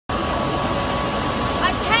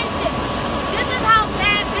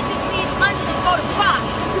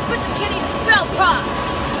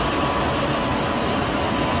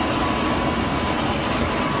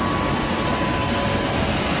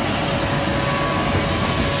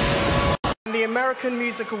American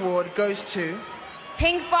Music Award goes to...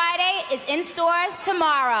 Pink Friday is in stores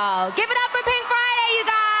tomorrow. Give it up for Pink Friday, you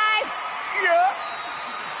guys! Yeah!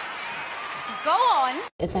 Go on.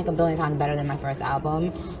 It's like a billion times better than my first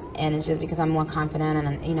album, and it's just because I'm more confident,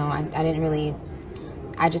 and you know, I didn't really,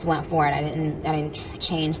 I just went for it. I didn't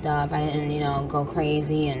change stuff. I didn't, you know, go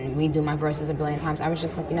crazy and redo my verses a billion times. I was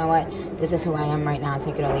just like, you know what, this is who I am right now.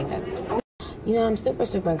 Take it or leave it. You know, I'm super,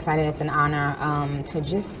 super excited. It's an honor to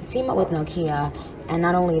just team up with Nokia, and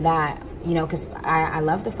not only that, you know, because I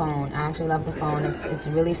love the phone. I actually love the phone. It's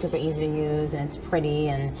really super easy to use, and it's pretty,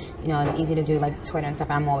 and you know, it's easy to do like Twitter and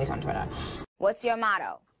stuff. I'm always on Twitter. What's your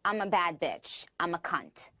motto? I'm a bad bitch. I'm a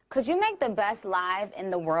cunt. Could you make the best live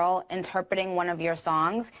in the world interpreting one of your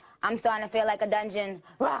songs? I'm starting to feel like a dungeon,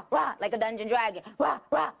 rah, rah, like a dungeon dragon, rah,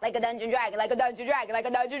 rah, like a dungeon dragon, like a dungeon dragon, like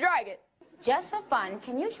a dungeon dragon. Just for fun,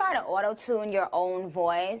 can you try to auto-tune your own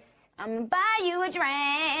voice? I'm gonna buy you a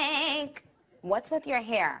drink. What's with your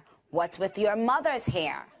hair? What's with your mother's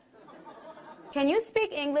hair? Can you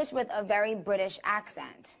speak English with a very British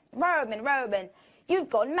accent? Robin, you've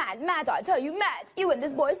gone mad, I tell you, mad. You and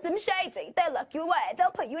this boy Slim Shady. They'll lock you away. They'll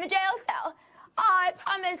put you in a jail cell. I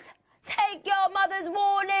promise. Take your mother's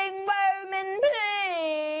warning, Roman,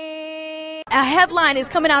 please. A headline is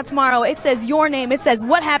coming out tomorrow. It says your name. It says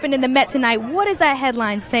what happened in the Met tonight. What does that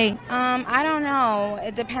headline say? I don't know.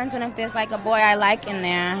 It depends on if there's like a boy I like in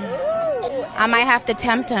there. Ooh. I might have to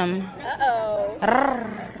tempt him. Uh-oh.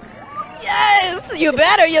 Yes, you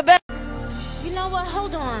better. You know what?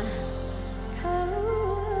 Hold on.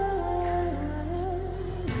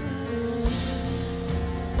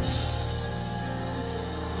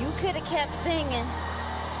 You could have kept singing.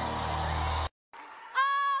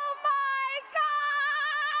 Oh my God!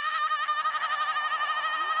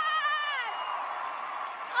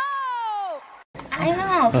 Oh! I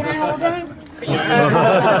know. Can I hold him?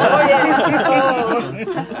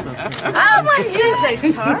 Oh my God! Say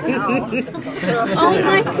sorry. Oh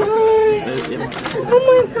my God! Oh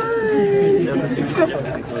my God!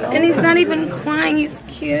 And he's not even crying. He's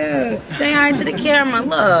cute. Say hi to the camera.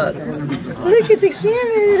 Look. Look at the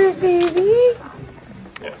camera, little baby.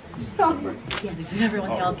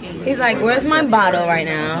 He's like, where's my bottle right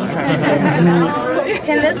now?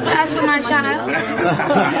 Can this pass for my child?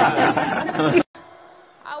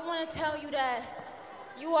 I want to tell you that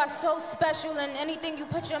you are so special, and anything you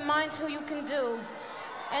put your mind to, you can do.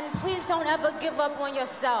 And please don't ever give up on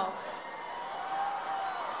yourself.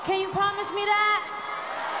 Can you promise me that?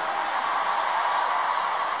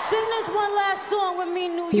 Sing this one last song with me,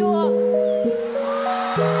 New York.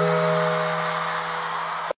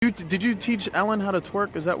 Did you teach Ellen how to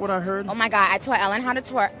twerk? Is that what I heard? Oh my God, I taught Ellen how to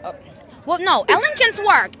twerk. Oh. Well, no, Ellen can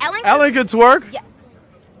twerk. Ellen can twerk? Yeah.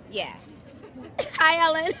 Yeah. Hi,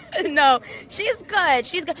 Ellen. No, she's good.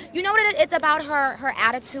 She's good. You know what it is? It's about her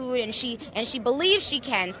attitude, and she believes she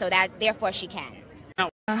can, so that therefore she can.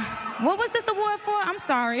 What was this award for? I'm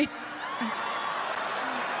sorry.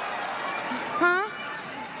 Huh?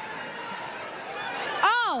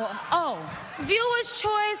 Oh, viewer's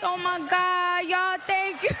choice. Oh my God, y'all,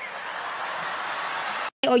 thank you.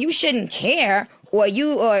 Or you shouldn't care, or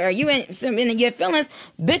you in your feelings.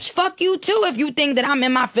 Bitch, fuck you too if you think that I'm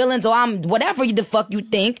in my feelings, or I'm whatever the fuck you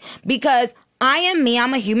think, because I am me.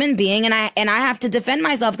 I'm a human being, and I have to defend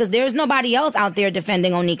myself, because there's nobody else out there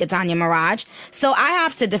defending Onika Tanya Mirage. So I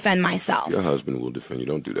have to defend myself. Your husband will defend you.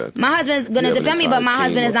 Don't do that. My husband's gonna defend me, but my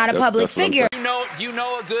husband is not a public figure. Do you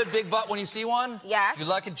know a good big butt when you see one? Yes. Do you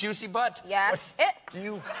like a juicy butt? Yes. Have you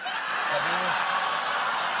seen this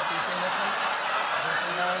one? Have you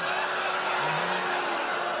seen that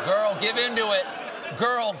one? Girl, give into it.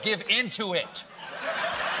 Girl, give into it.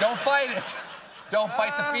 Don't fight it. Don't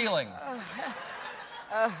fight the feeling.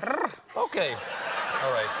 Okay.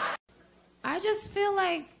 All right. I just feel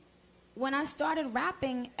like when I started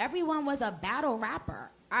rapping, everyone was a battle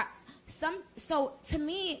rapper. So to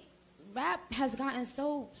me, rap has gotten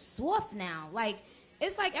so soft now. Like,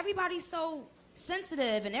 it's like everybody's so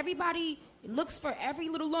sensitive, and everybody looks for every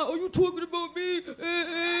little line. Oh, you talking about me?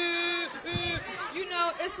 You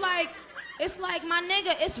know, it's like my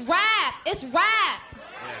nigga, it's rap. It's rap.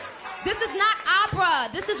 This is not opera.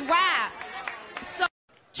 This is rap. So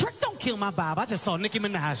Trick, don't kill my vibe. I just saw Nicki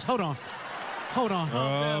Minaj. Hold on.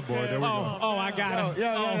 Oh, boy, there we go. Oh, I got it. Yo,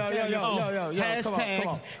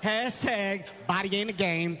 hashtag, hashtag, body ain't a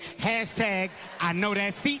game. Hashtag, I know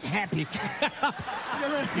that feet happy.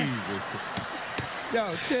 Jesus.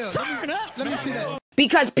 Yo, chill. Turn up. Let me see that.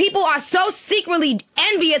 Because people are so secretly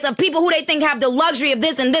envious of people who they think have the luxury of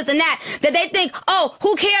this and this and that they think, oh,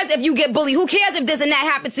 who cares if you get bullied? Who cares if this and that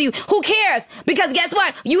happens to you? Who cares? Because guess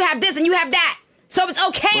what? You have this and you have that. So it's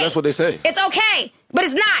okay. Well, that's what they say. It's okay, but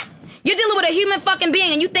it's not. You're dealing with a human fucking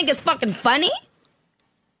being and you think it's fucking funny?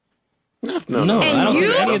 No, and I don't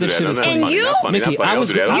you? think any of this shit is And funny. you? Nikki, I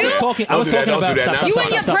was talking about you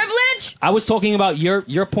and your privilege? I was talking about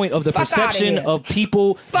your point of the perception of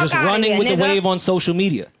people just running with the wave on social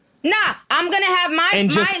media. Nah, I'm gonna have my and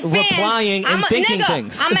just fans, replying and thinking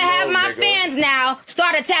things. I'm gonna have my fans now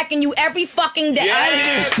start attacking you every fucking day.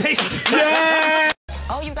 Yeah.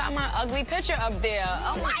 Oh, you got my ugly picture up there.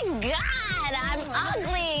 Oh my God, I'm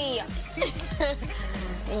ugly.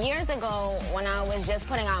 Years ago, when I was just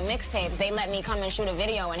putting out mixtapes, they let me come and shoot a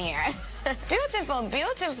video in here. Beautiful,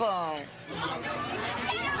 beautiful.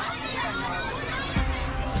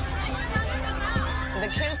 The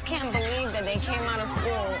kids can't believe that they came out of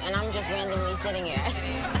school and I'm just randomly sitting here.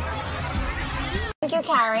 Thank you,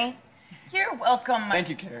 Carrie. You're welcome. Thank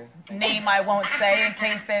you, Carrie. Name I won't say in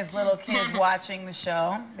case there's little kids watching the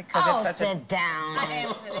show because it's such sit down.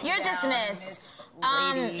 You're dismissed.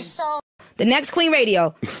 So the next Queen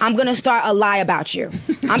Radio, I'm gonna start a lie about you.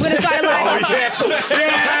 I'm gonna start a lie about you. Yes!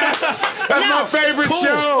 That's my favorite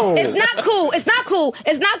show. It's not cool. It's not cool.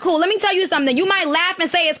 It's not cool. Let me tell you something. You might laugh and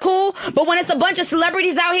say it's cool, but when it's a bunch of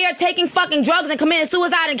celebrities out here taking fucking drugs and committing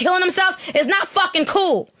suicide and killing themselves, it's not fucking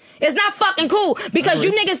cool. It's not fucking cool because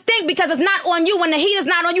you niggas think because it's not on you when the heat is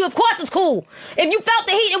not on you, of course it's cool. If you felt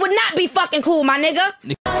the heat, it would not be fucking cool, my nigga.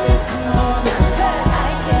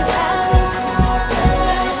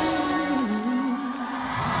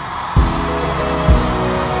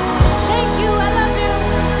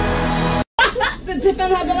 It's a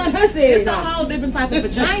different level of pussy. It's a whole different type of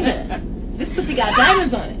vagina. This pussy got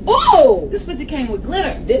diamonds on it. Oh! This pussy came with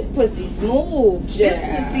glitter. This pussy smooth,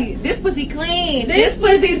 This pussy clean. This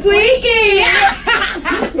pussy squeaky.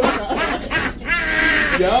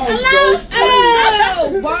 Hello.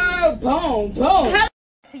 Oh, boom, boom.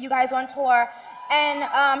 See you guys on tour. And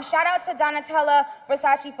shout out to Donatella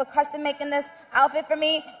Versace for custom making this outfit for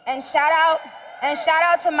me. And shout out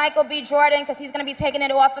to Michael B. Jordan because he's gonna be taking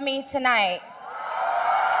it off of me tonight.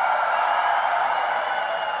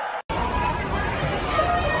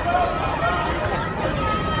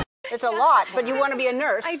 It's a lot, but you want to be a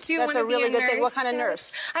nurse. I do That's want to a really be a good thing. What nurse, kind of yes.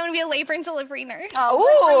 nurse? I want to be a labor and delivery nurse. Oh,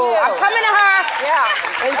 Ooh, I'm coming to her.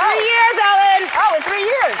 Yeah. In 3 years, Ellen. Oh, in 3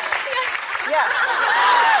 years. Yeah.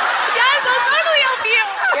 Yes, I'll totally help you.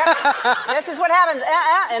 Yeah. This is what happens.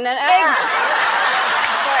 And then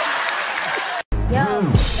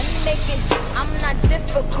I'm not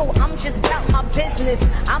difficult, I'm just about my business.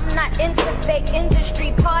 I'm not into fake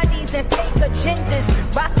industry parties and fake agendas.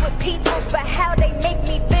 Rock with people for how they make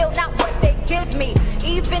me feel, not what they give me.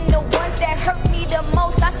 Even the ones that hurt me the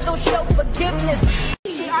most, I still show forgiveness.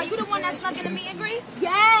 Are you the one that snuck in the meet and greet?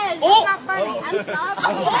 Yes! That's not funny. I'm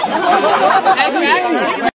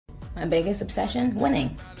sorry. My biggest obsession?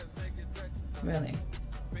 Winning. Really.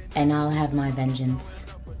 And I'll have my vengeance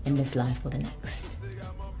in this life or the next.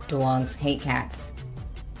 Dogs hate cats.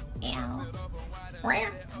 Ew. I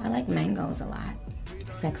like mangoes a lot.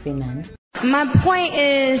 Sexy men. My point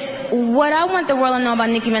is, what I want the world to know about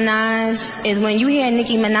Nicki Minaj is when you hear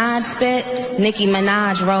Nicki Minaj spit, Nicki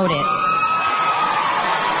Minaj wrote it.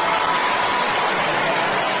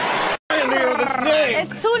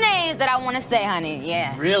 It's 2 names that I want to say, honey.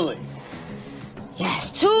 Yeah. Really?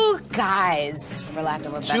 Yes, 2 guys, for lack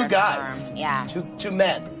of a better 2 guys? term. Yeah. Two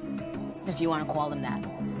men? If you want to call them that.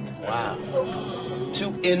 Wow.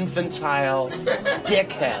 2 infantile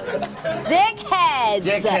dickheads. Dickheads!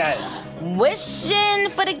 Dickheads.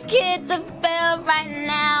 Wishing for the kid to fail right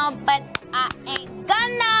now, but I ain't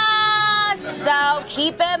gonna. So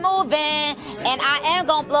keep it moving, and I am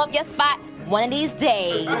gonna blow up your spot one of these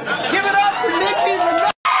days. Give it up for Nicki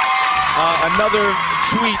Minaj! Another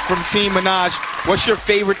tweet from Team Minaj. What's your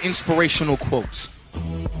favorite inspirational quote?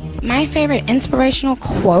 My favorite inspirational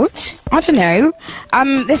quote? I don't know.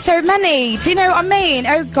 There's so many. Do you know what I mean?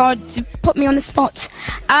 Oh God, you put me on the spot.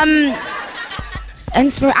 I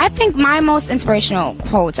think my most inspirational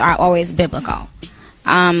quotes are always biblical.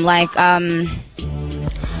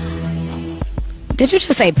 Did you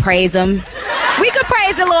just say praise him? We could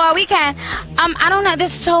praise the Lord. We can. I don't know.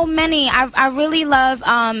 There's so many. I really love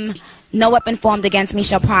no weapon formed against me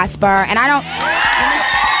shall prosper. And I don't.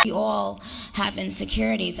 We all have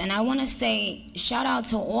insecurities, and I want to say shout out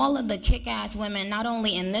to all of the kick-ass women, not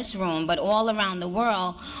only in this room but all around the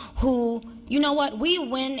world, who, you know what, we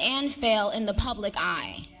win and fail in the public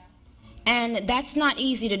eye, and that's not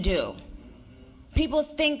easy to do. People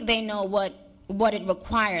think they know what it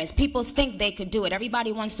requires. People think they could do it.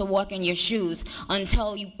 Everybody wants to walk in your shoes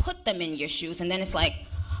until you put them in your shoes, and then it's like,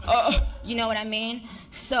 You know what I mean?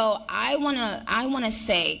 So I wanna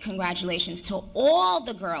say congratulations to all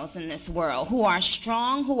the girls in this world who are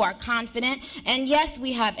strong, who are confident, and yes,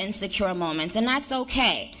 we have insecure moments, and that's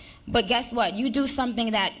okay. But guess what? You do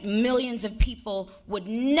something that millions of people would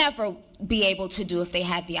never be able to do if they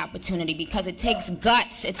had the opportunity, because it takes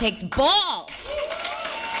guts, it takes balls.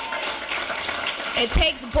 It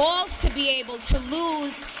takes balls to be able to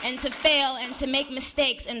lose and to fail and to make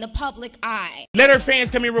mistakes in the public eye. Let our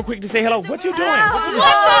fans come here real quick to say hello. What you doing?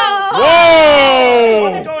 Whoa!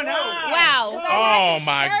 What's going on? Wow. Oh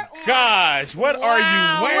my gosh. What are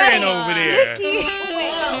you wearing over there?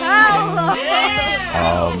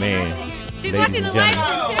 Oh man. She's Ladies watching and the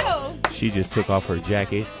gentlemen, live too. she just took off her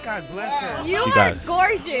jacket. God bless her. You She are got-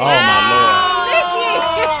 gorgeous. Oh my lord. Nikki.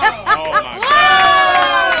 Oh my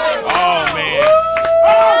god. Oh man.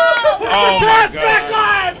 Oh my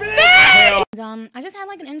god. Hell. And, I just had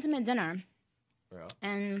like an intimate dinner.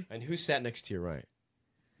 And who sat next to your right?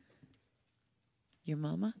 Your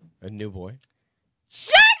mama? A new boy.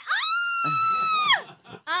 shut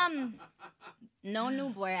up! No new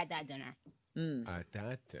boy at that dinner. At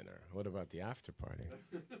that dinner. What about the after party?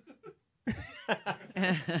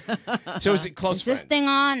 So is it close Is this friends? thing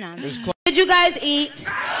on? It was close. Did you guys eat?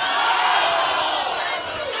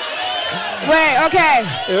 Wait, okay.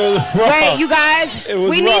 It was rough. Wait, you guys. It was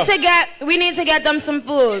we rough. need to get them some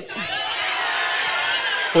food.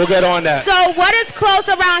 We'll get on that. So what is close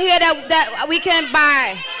around here that we can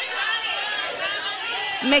buy?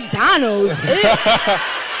 McDonald's.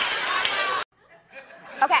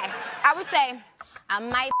 Okay, I would say I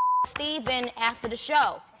might Steven after the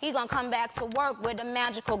show. He gonna come back to work with a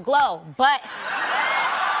magical glow, but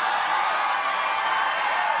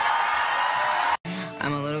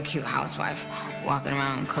I'm a little cute housewife walking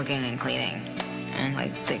around cooking and cleaning and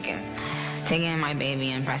like taking in my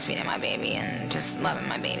baby and breastfeeding my baby and just loving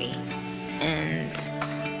my baby and,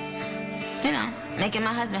 you know, making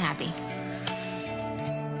my husband happy.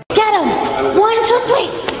 Get him! 1, 2, 3.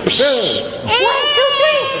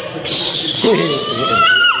 1, 2, 3.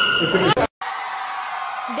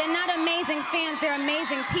 They're not amazing fans, they're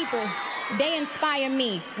amazing people. They inspire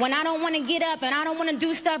me. When I don't want to get up and I don't want to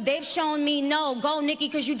do stuff, they've shown me, no, go Nicki,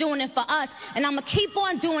 because you're doing it for us. And I'm going to keep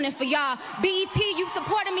on doing it for y'all. BET, you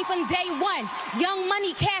supported me from day one. Young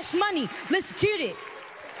Money, Cash Money. Let's get it.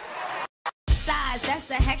 Size, that's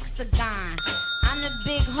the hexagon. I'm the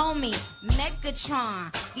big homie,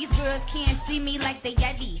 Megatron. These girls can't see me like the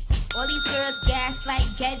Yeti. All these girls gas like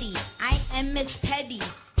Getty. I am Miss Petty,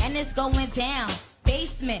 and it's going down.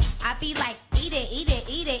 Basement, I be like, eat it, eat it,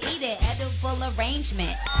 eat it, eat it. Edible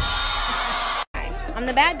arrangement. I'm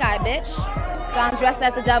the bad guy, bitch. So I'm dressed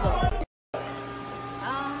as the devil.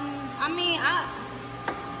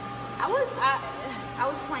 I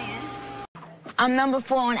was playing. I'm number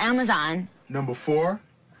 4 on Amazon. Number 4,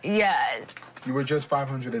 Yes. you were just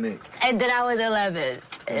 508. And then I was 11.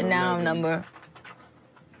 And now I'm number...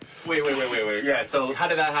 Wait. Yeah, so how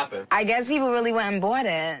did that happen? I guess people really went and bought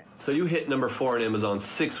it. So you hit number 4 on Amazon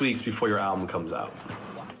 6 weeks before your album comes out.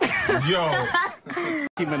 Yo.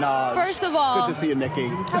 Nicki Minaj. First of all, Good to see you, Nicki.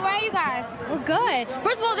 How are you guys? we're good.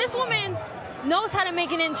 First of all, this woman knows how to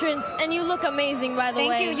make an entrance, and you look amazing, by the way.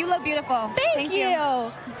 Thank you. You look beautiful. Thank you.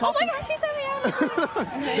 Oh my gosh, she's having a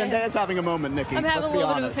Zendaya's having a moment, Nicki. I'm having Let's a be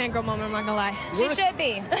little honest. bit of a fangirl moment, I'm not gonna lie. She should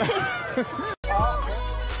be.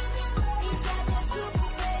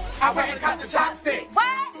 I went and cut the chopsticks.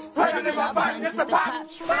 What? Put it in my butt, just a pop.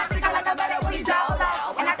 But I think I like it better when he down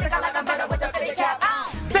low. And I think I like it better with the fitted cap.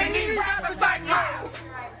 They need rappers like you.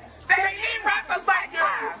 They need rappers like you.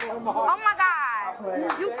 Oh my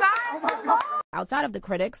God. You guys. Outside of the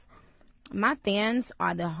critics, my fans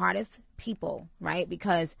are the hardest people, right?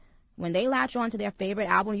 Because when they latch on to their favorite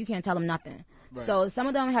album, you can't tell them nothing. Right. So some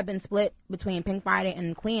of them have been split between Pink Friday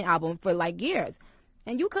and Queen album for like years.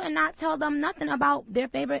 And you could not tell them nothing about their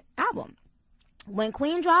favorite album. When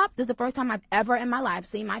Queen dropped, this is the first time I've ever in my life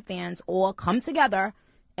seen my fans all come together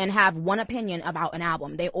and have one opinion about an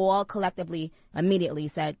album. They all collectively, immediately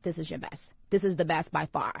said, this is your best. This is the best by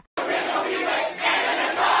far. Did I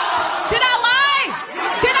lie?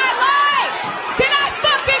 Did I lie? Did I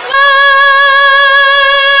fucking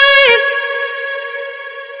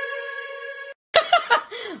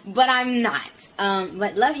lie? But I'm not.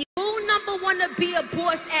 But love you. Rule number 1 to be a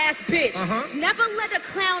boss ass bitch. Never let a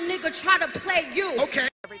clown nigga try to play you. Okay.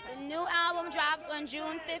 The new album drops on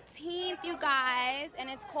June 15th, you guys, and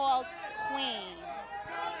it's called Queen.